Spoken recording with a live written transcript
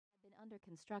under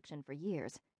construction for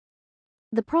years.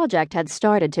 The project had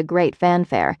started to great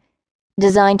fanfare,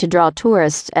 designed to draw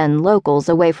tourists and locals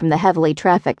away from the heavily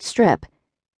trafficked strip.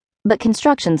 But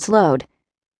construction slowed,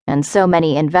 and so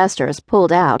many investors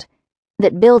pulled out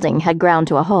that building had ground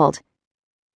to a halt.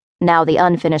 Now the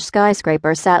unfinished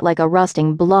skyscraper sat like a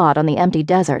rusting blot on the empty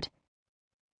desert.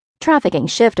 Trafficking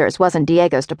shifters wasn't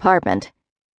Diego's department.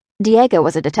 Diego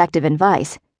was a detective in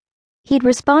Vice. He'd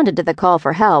responded to the call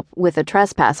for help with a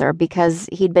trespasser because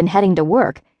he'd been heading to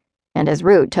work, and his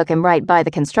route took him right by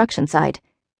the construction site.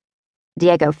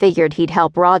 Diego figured he'd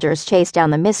help Rogers chase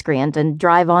down the miscreant and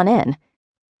drive on in.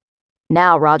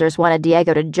 Now Rogers wanted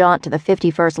Diego to jaunt to the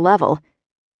 51st level,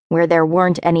 where there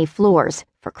weren't any floors,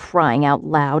 for crying out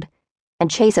loud,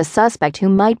 and chase a suspect who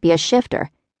might be a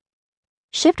shifter.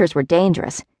 Shifters were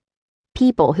dangerous.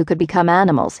 People who could become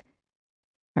animals.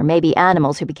 Or maybe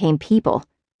animals who became people.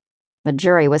 The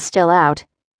jury was still out.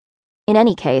 In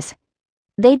any case,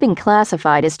 they'd been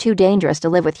classified as too dangerous to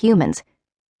live with humans,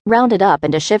 rounded up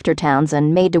into shifter towns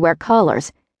and made to wear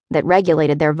collars that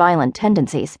regulated their violent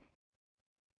tendencies.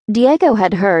 Diego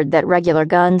had heard that regular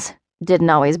guns didn't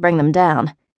always bring them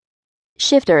down.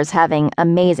 Shifters having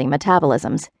amazing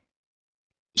metabolisms.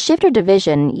 Shifter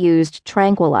Division used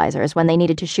tranquilizers when they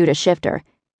needed to shoot a shifter,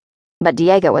 but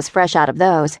Diego was fresh out of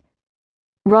those.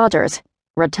 Rogers,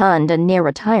 rotund and near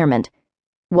retirement,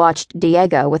 watched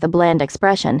Diego with a bland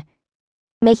expression,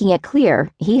 making it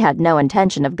clear he had no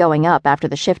intention of going up after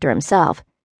the shifter himself.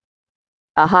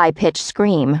 A high-pitched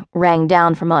scream rang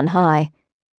down from on high.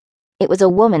 It was a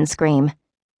woman's scream,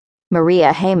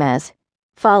 Maria James,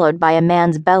 followed by a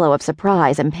man's bellow of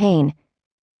surprise and pain.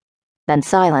 Then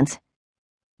silence.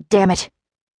 Damn it!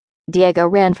 Diego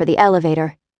ran for the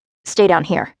elevator. Stay down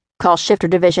here. Call Shifter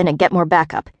Division and get more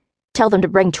backup. Tell them to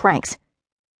bring tranks.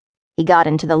 He got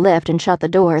into the lift and shut the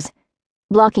doors,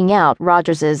 blocking out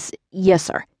Rogers's "yes,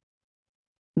 sir."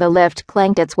 The lift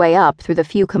clanked its way up through the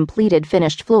few completed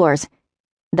finished floors,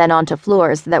 then onto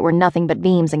floors that were nothing but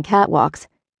beams and catwalks.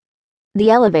 The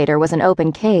elevator was an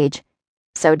open cage,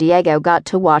 so Diego got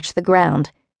to watch the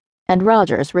ground, and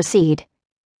Rogers recede.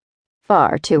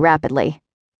 Far too rapidly.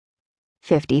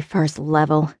 51st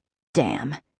level.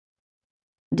 Damn.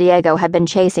 Diego had been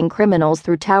chasing criminals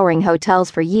through towering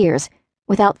hotels for years,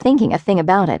 without thinking a thing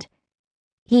about it.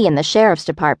 He and the sheriff's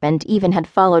department even had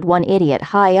followed one idiot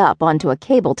high up onto a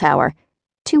cable tower,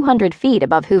 200 feet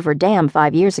above Hoover Dam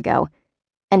 5 years ago,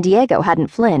 and Diego hadn't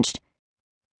flinched.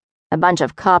 A bunch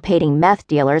of cop-hating meth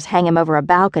dealers hang him over a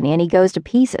balcony and he goes to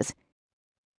pieces.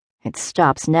 It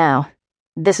stops now.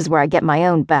 This is where I get my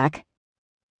own back.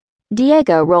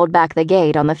 Diego rolled back the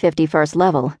gate on the 51st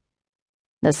level.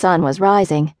 The sun was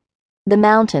rising. The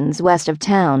mountains west of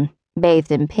town,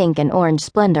 bathed in pink and orange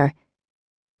splendor.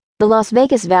 The Las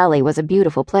Vegas Valley was a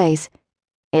beautiful place,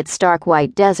 its stark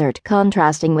white desert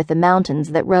contrasting with the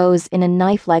mountains that rose in a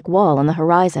knife-like wall on the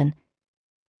horizon.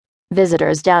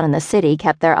 Visitors down in the city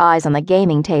kept their eyes on the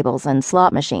gaming tables and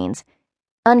slot machines,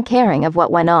 uncaring of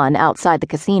what went on outside the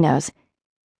casinos.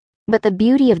 But the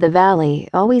beauty of the valley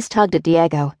always tugged at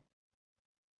Diego.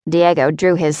 Diego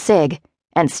drew his cig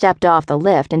and stepped off the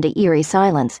lift into eerie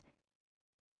silence.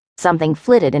 Something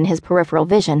flitted in his peripheral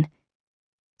vision.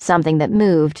 Something that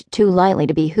moved too lightly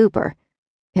to be Hooper,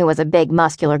 who was a big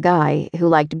muscular guy who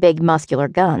liked big muscular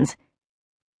guns.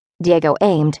 Diego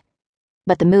aimed,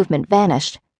 but the movement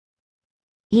vanished.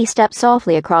 He stepped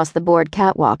softly across the board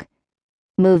catwalk,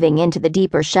 moving into the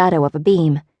deeper shadow of a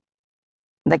beam.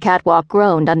 The catwalk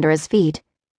groaned under his feet.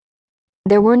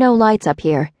 There were no lights up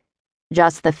here,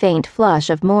 just the faint flush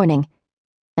of morning,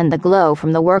 and the glow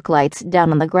from the work lights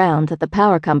down on the ground that the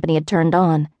power company had turned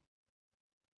on.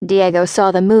 Diego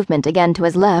saw the movement again to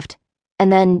his left,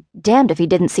 and then damned if he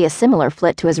didn't see a similar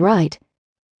flit to his right.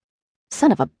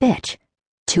 Son of a bitch.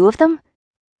 2 of them?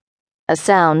 A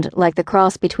sound like the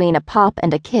cross between a pop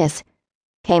and a kiss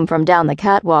came from down the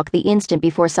catwalk the instant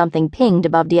before something pinged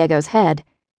above Diego's head.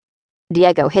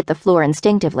 Diego hit the floor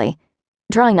instinctively,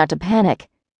 trying not to panic,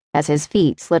 as his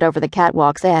feet slid over the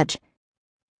catwalk's edge.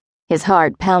 His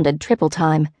heart pounded triple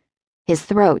time, his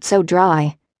throat so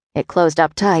dry, it closed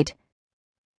up tight.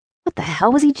 What the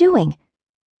hell was he doing?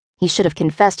 He should have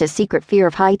confessed his secret fear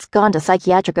of heights, gone to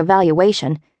psychiatric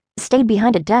evaluation, stayed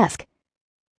behind a desk.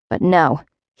 But no,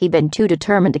 he'd been too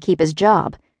determined to keep his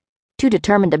job, too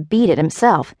determined to beat it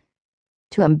himself,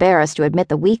 too embarrassed to admit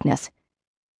the weakness.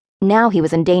 Now he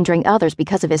was endangering others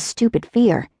because of his stupid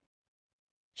fear.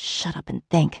 Shut up and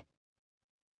think.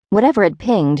 Whatever had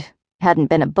pinged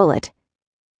hadn't been a bullet.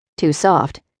 Too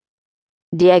soft.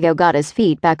 Diego got his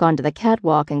feet back onto the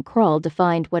catwalk and crawled to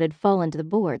find what had fallen to the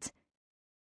boards.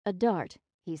 A dart,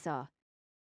 he saw.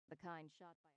 The kind shot